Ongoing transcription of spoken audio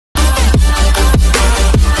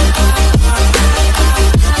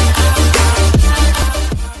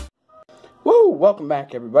welcome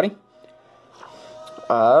back, everybody. Do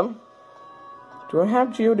I have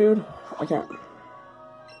Geodude? I can't.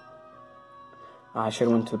 I should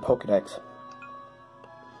have went to the Pokedex.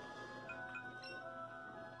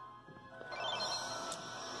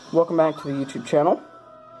 Welcome back to the YouTube channel.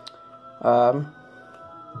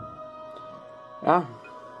 Yeah.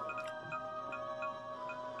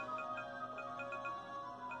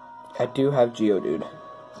 I do have Geodude.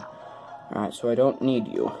 Alright, so I don't need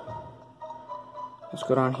you. Let's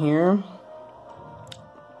go down here.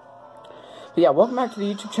 But yeah, welcome back to the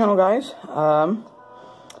YouTube channel, guys.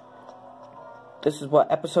 This is what,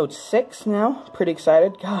 episode 6 now? Pretty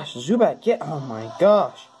excited. Gosh, Zubat, get, oh my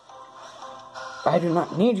gosh. I do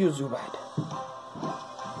not need you, Zubat.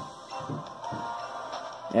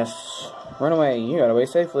 Yes, run away. You got away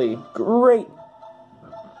safely. Great.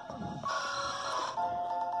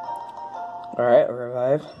 Alright,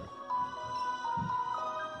 revive.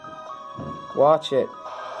 Watch it.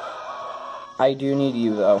 I do need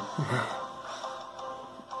you, though.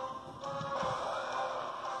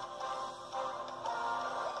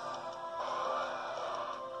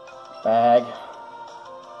 Bag.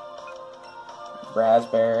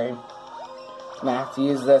 Raspberry. Gonna have to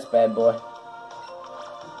use this bad boy.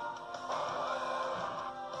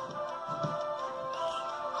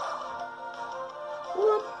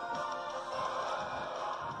 Whoop.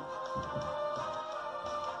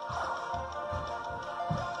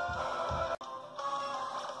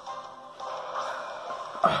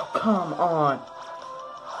 Oh, come on.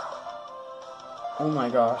 Oh my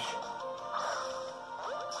gosh.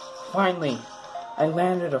 Finally, I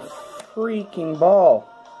landed a freaking ball.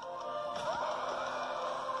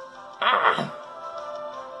 Ah!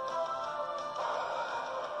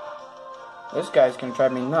 This guy's gonna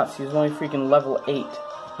drive me nuts. He's only freaking level 8.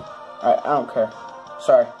 Alright, I don't care.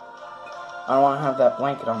 Sorry. I don't want to have that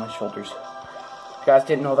blanket on my shoulders. If you guys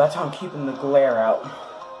didn't know, that's how I'm keeping the glare out.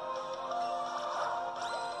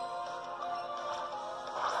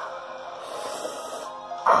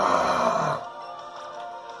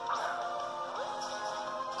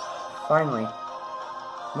 Finally.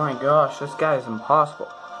 My gosh, this guy is impossible.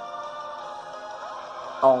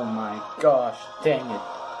 Oh my gosh, dang it.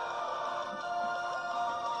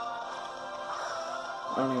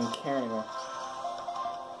 I don't even care anymore.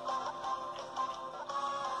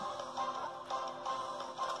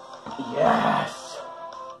 Yes!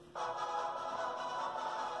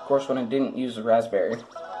 Of course, when I didn't use the raspberry.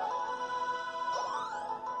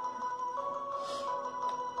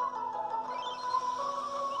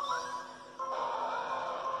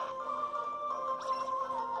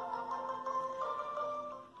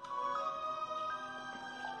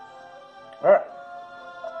 Alright.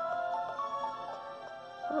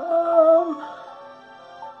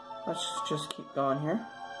 Let's just keep going here.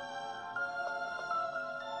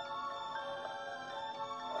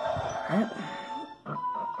 Alright.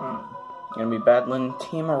 Gonna be battling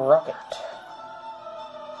Team Rocket.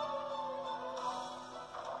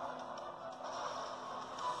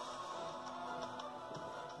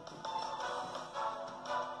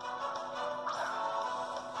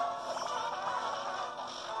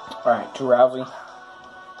 Alright, Drowsy.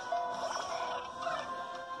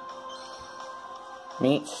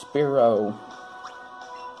 Meet Spearow.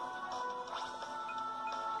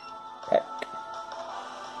 Peck.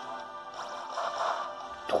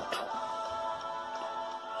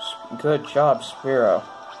 Good job, Spearow.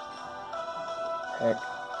 Peck.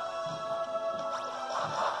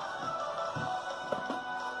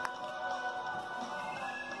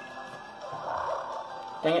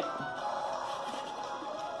 Dang it.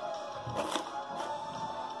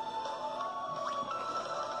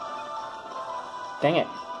 Dang it.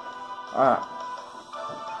 Ah.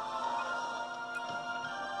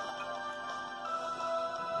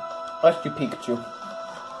 Let's do Pikachu.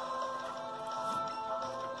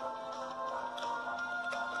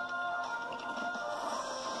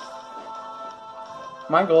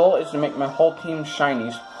 My goal is to make my whole team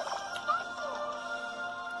shinies.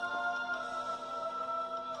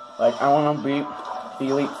 Like, I want to beat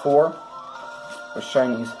the Elite Four with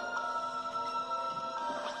shinies.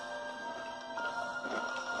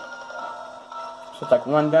 So it's like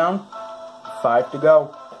 1 down, 5 to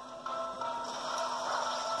go.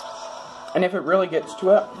 And if it really gets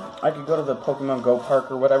to it, I could go to the Pokemon Go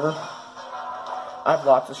Park or whatever. I have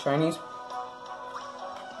lots of shinies.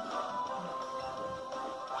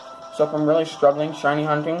 So if I'm really struggling shiny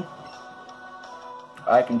hunting,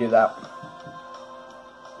 I can do that.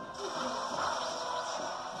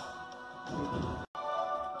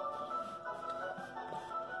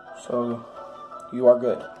 So, you are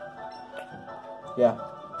good. Yeah.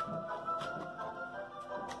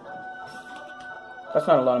 That's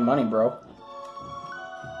not a lot of money, bro.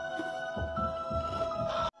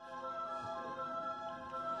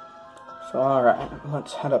 So, alright,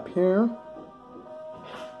 let's head up here.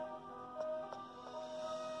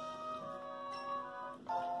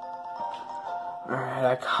 Alright,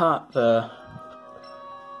 I caught the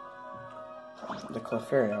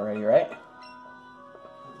Clefairy already, right?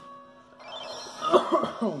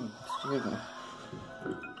 Excuse me.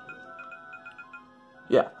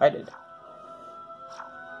 Yeah, I did.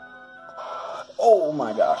 Oh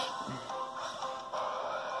my gosh.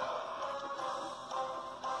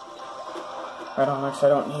 Right, Onyx, I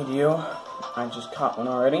don't need you. I just caught one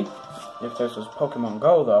already. If this was Pokemon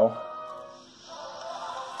Go, though.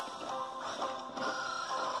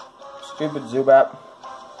 Stupid Zubat.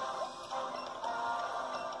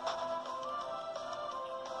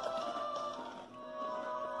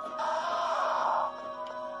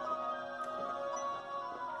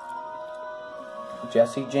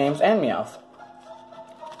 Jesse, James, and Meowth.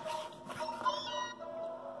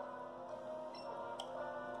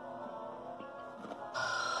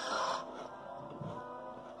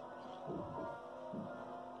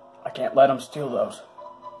 I can't let him steal those.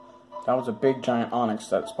 That was a big giant Onyx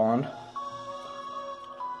that spawned.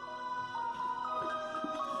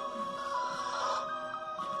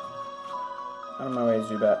 Out of my way,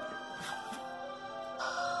 Zubat.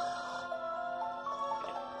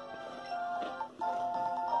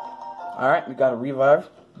 Alright, we got a revive.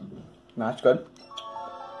 That's good.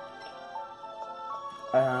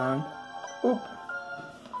 And oop.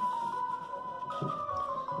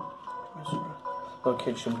 Little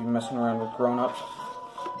kids shouldn't be messing around with grown-ups.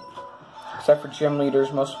 Except for gym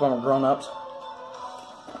leaders, most of them are grown-ups.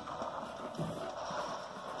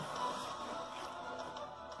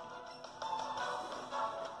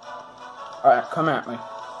 Alright, come at me.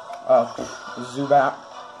 Oh, Zubat.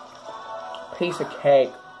 Piece of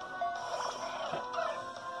cake.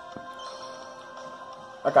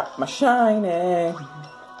 I got my shiny.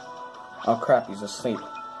 Oh crap, he's asleep.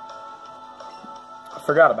 I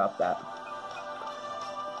forgot about that.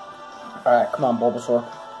 Alright, come on, Bulbasaur.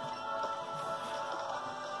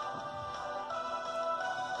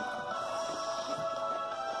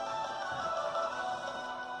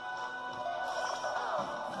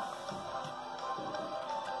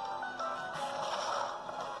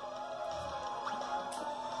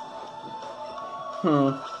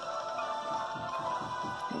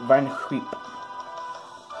 Vine Creep.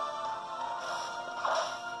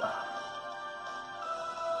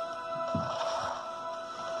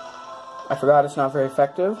 I forgot it's not very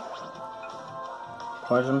effective.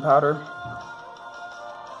 Poison powder.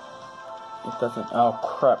 It doesn't. Oh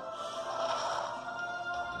crap.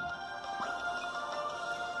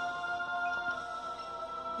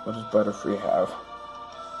 What does Butterfree have?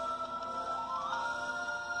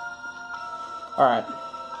 Alright.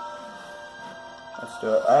 Let's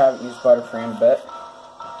do it. I haven't used Butterfree in a bit.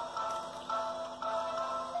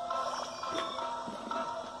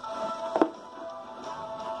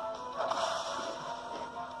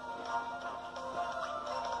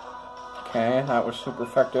 Okay, that was super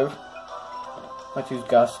effective. Let's use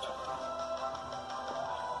Gust.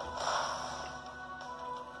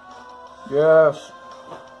 Yes!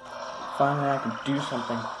 Finally I can do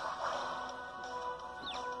something.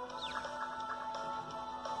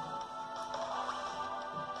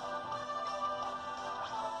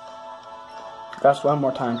 Gust one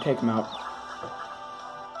more time, take him out.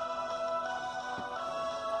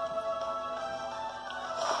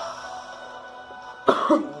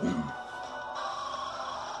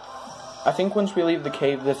 I think once we leave the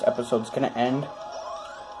cave, this episode's gonna end.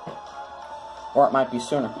 Or it might be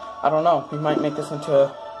sooner. I don't know. We might make this into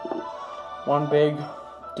one big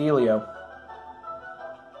dealio.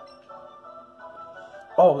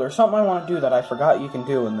 Oh, there's something I want to do that I forgot you can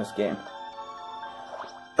do in this game.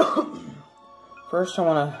 First, I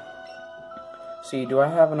want to see, do I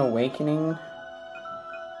have an awakening?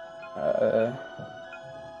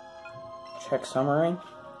 Check summary.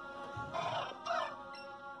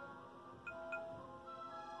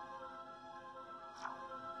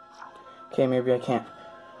 Okay, maybe I can't.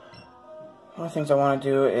 One of the things I want to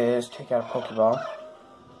do is take out a Pokeball.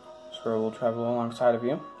 So we'll travel alongside of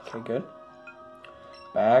you. Okay, good.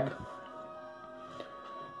 Bag.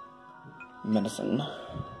 Medicine.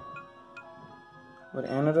 What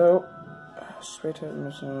antidote? Spray type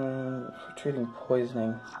medicine for treating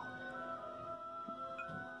poisoning.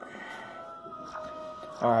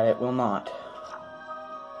 Alright, it will not.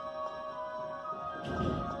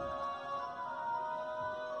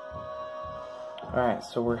 Alright,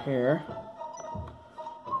 so we're here.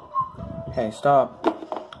 Hey, stop.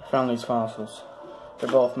 I found these fossils. They're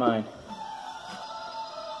both mine.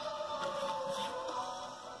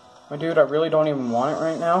 My dude, I really don't even want it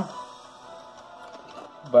right now.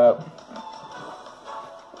 But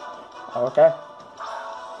okay.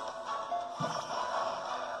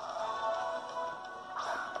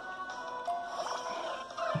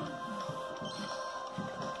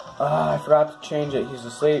 I forgot to change it. He's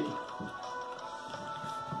asleep.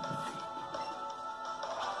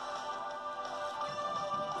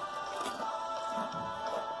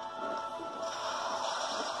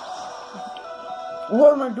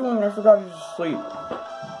 What am I doing? I forgot he's asleep.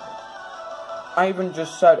 I even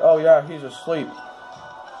just said, oh yeah, he's asleep.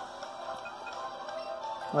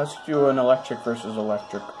 Let's do an electric versus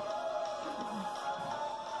electric.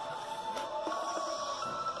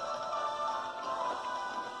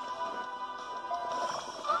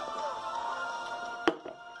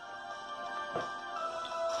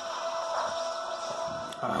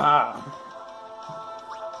 Aha!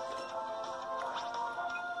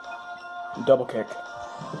 Double kick.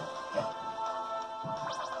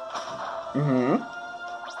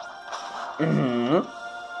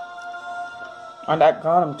 And that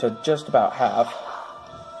got him to just about half.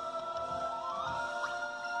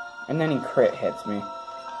 And then he crit hits me.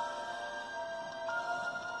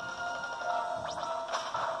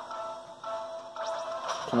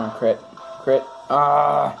 Come on, crit. Crit.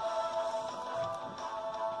 Ah!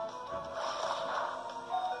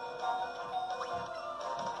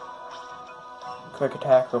 Quick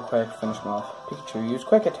attack real quick. Finish him off. Pikachu, use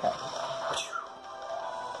quick attack.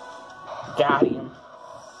 Got him.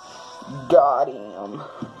 Got him.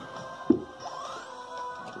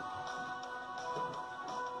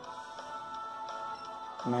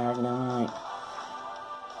 Magnemite.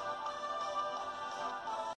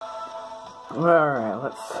 Alright,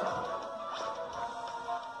 let's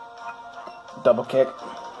double kick.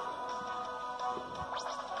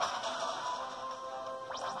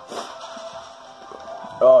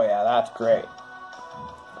 Oh yeah, that's great.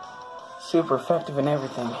 Super effective and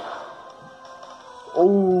everything.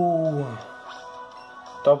 Ooh.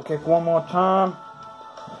 Double kick one more time.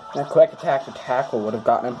 That quick attack to tackle would have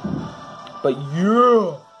gotten him. But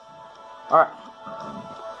yeah.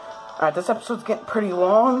 Alright, this episode's getting pretty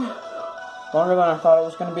long. Longer than I thought it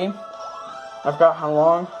was going to be. I forgot how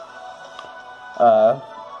long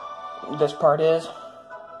this part is.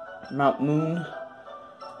 Mount Moon.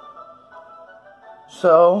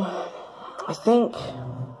 So, I think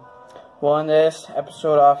we'll end this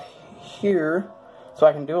episode off here so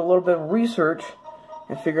I can do a little bit of research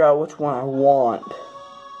and figure out which one I want.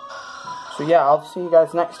 So yeah, I'll see you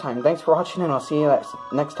guys next time. Thanks for watching and I'll see you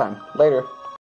next time. Later.